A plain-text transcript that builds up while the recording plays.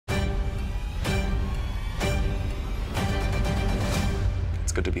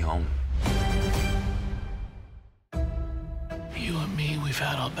It's good to be home. You and me, we've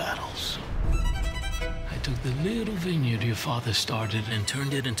had our battles. I took the little vineyard your father started and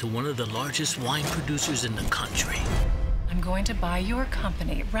turned it into one of the largest wine producers in the country. I'm going to buy your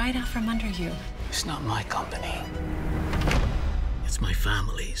company right out from under you. It's not my company. It's my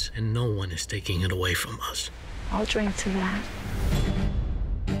family's, and no one is taking it away from us. I'll drink to that.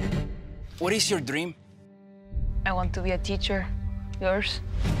 What is your dream? I want to be a teacher. Yours?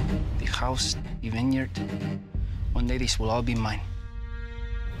 The house, the vineyard. One day this will all be mine.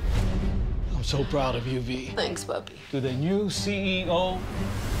 I'm so proud of you, V. Thanks, puppy. To the new CEO.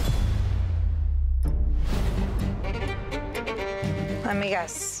 Let me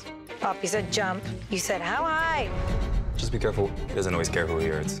guess. Poppy said jump. You said how high? Just be careful. He doesn't always care who he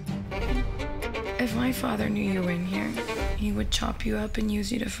hurts. If my father knew you were in here, he would chop you up and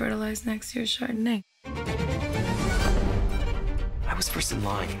use you to fertilize next year's Chardonnay. I was first in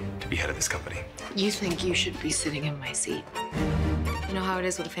line to be head of this company. You think you should be sitting in my seat. You know how it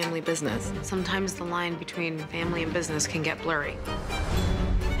is with a family business. Sometimes the line between family and business can get blurry.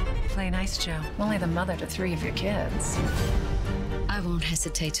 Play nice, Joe. I'm only the mother to 3 of your kids. I won't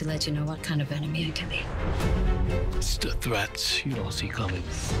hesitate to let you know what kind of enemy I can be. It's the threats you don't see coming.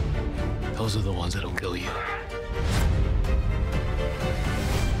 Those are the ones that'll kill you.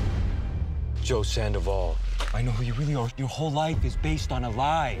 Joe Sandoval, I know who you really are. Your whole life is based on a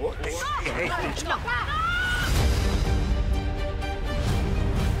lie.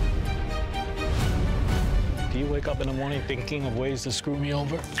 Do you wake up in the morning thinking of ways to screw me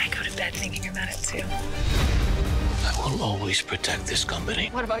over? I go to bed thinking about it, too. I will always protect this company.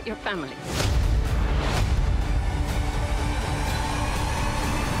 What about your family?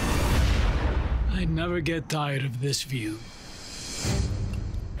 I never get tired of this view.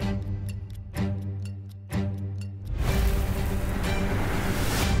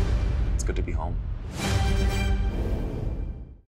 It's good to be home.